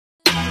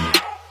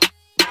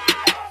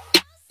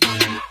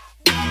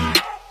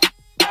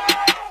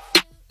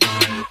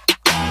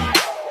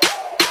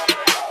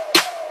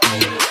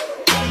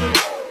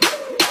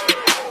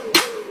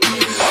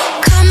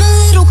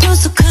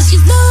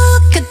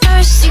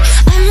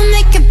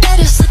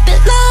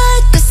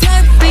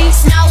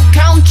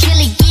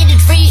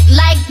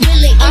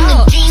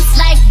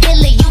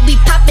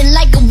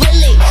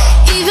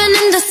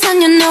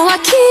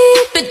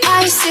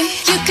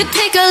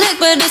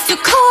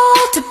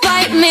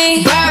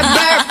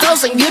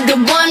frozen. You're the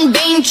one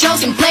being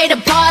chosen. Play the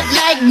part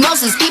like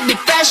Moses, keep it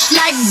fresh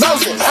like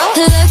roses.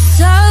 Looks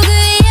so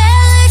good, yeah,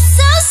 looks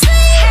so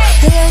sweet.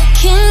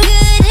 Looking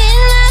good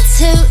enough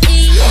to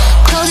eat.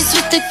 Clothes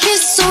with the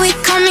kiss, so he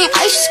call me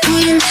ice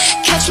cream.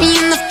 Catch me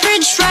in the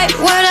fridge, right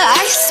where the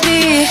ice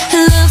be.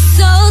 Looks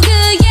so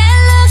good, yeah,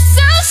 looks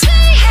so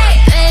sweet.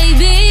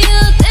 Baby, you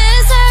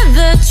deserve a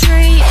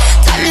treat.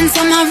 Diamonds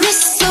on my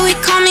wrist, so he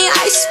call me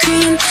ice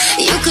cream.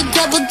 You could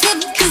double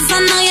dip, cause I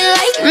know you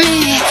like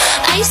me.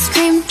 Ice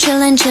cream,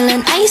 chillin',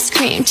 chillin', ice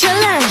cream,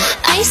 chillin'.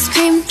 Ice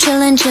cream,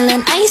 chillin',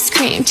 chillin', ice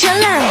cream,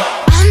 chillin'.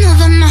 I know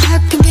that my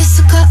heart can be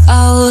so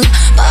cold,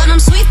 but I'm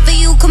sweet for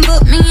you, come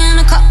put me in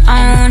a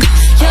cone.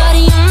 You're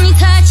the only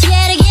touch,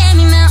 yeah, to get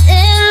me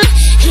melting.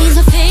 He's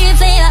a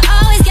favorite,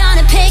 always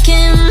gonna pick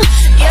him.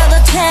 You're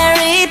the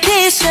cherry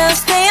piece, so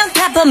stay on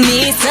top of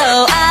me,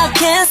 so I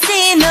can't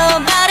see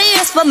nobody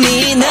else but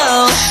me,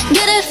 no.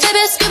 Get it, flip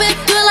it, scoop it,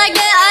 do it like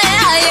that,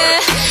 yeah, yeah.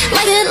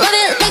 Like it, love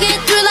it, look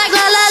it through like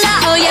la la la,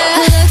 oh yeah.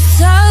 Looks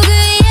so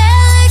good,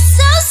 yeah, looks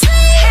so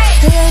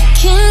sweet.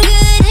 Looking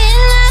good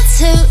enough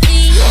to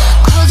eat.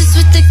 Coldest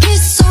with the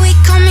kiss, so he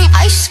call me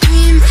ice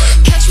cream.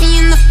 Catch me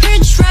in the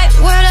fridge, right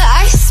where the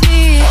ice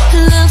be.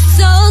 Looks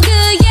so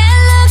good, yeah,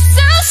 looks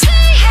so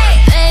sweet.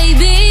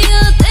 Baby, you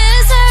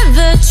deserve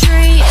a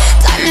treat.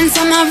 Diamonds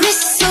on my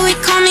wrist, so he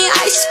call me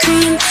ice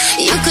cream.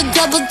 You could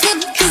double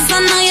dip, cause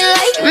I know you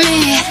like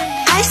me.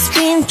 Ice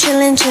cream,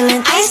 chillin',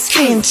 chillin', ice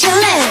cream,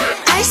 chillin'.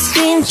 Ice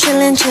cream,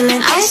 chillin',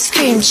 chillin', ice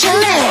cream,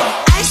 chillin'.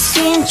 Ice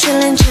cream,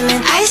 chillin',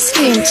 chillin', ice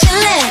cream,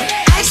 chillin'.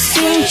 Ice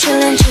cream,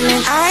 chillin',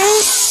 chillin',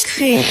 ice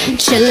cream.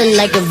 Chillin'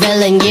 like a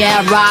villain,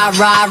 yeah, rah,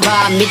 rah,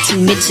 rah.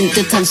 미친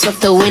듯한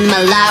속도 in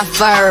my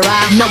life, rah.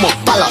 너무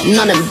빨라,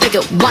 너는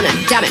bigger, wanna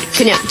damn it.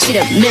 그냥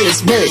치를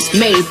millies,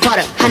 매일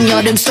버릇.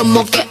 한여름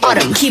손목에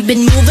얼음. Keep it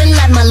moving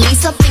like my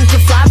Lisa. Think you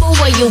fly, but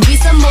where you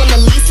visa? Mona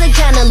Lisa,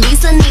 kinda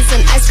Lisa needs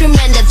an ice cream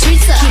and a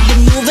treat. Keep it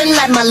moving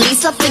like my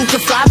Lisa. Think you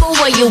fly, but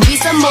where you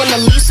visa? Mona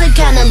Lisa,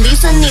 kinda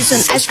Lisa needs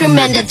an ice cream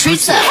and a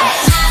treat. Ice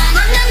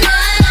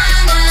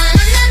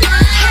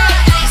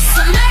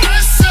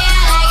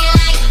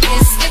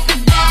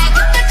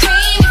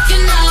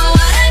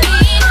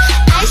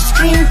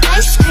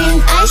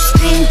cream, ice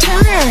cream,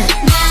 chillin'.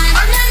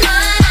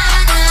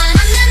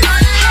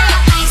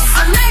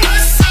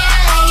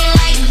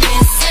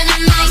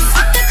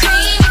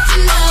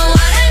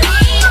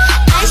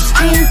 Ice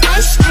cream,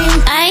 ice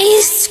cream,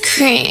 ice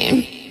cream.